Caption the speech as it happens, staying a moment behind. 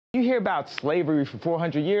You hear about slavery for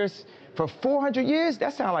 400 years. For 400 years,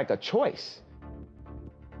 that sounds like a choice.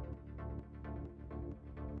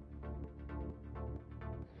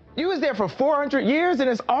 You was there for 400 years and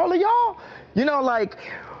it's all of y'all? You know, like,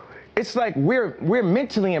 it's like we're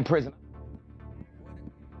mentally in prison.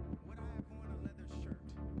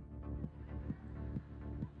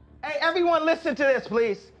 Hey, everyone listen to this,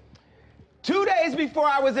 please. 2 days before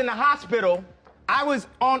I was in the hospital, I was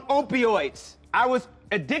on opioids. I was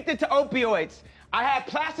addicted to opioids. I had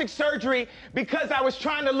plastic surgery because I was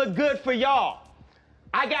trying to look good for y'all.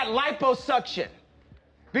 I got liposuction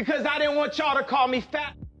because I didn't want y'all to call me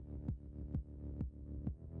fat.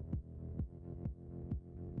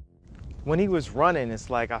 When he was running, it's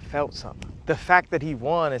like I felt something. The fact that he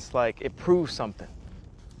won, it's like it proved something.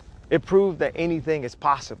 It proved that anything is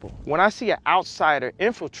possible. When I see an outsider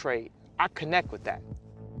infiltrate, I connect with that.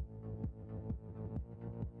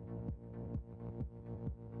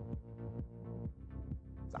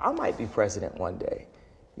 I might be president one day,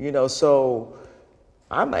 you know, so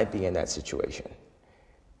I might be in that situation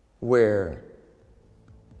where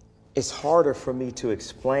it's harder for me to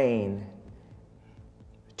explain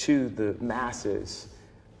to the masses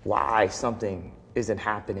why something isn't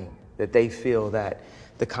happening that they feel that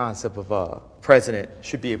the concept of a president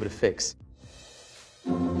should be able to fix.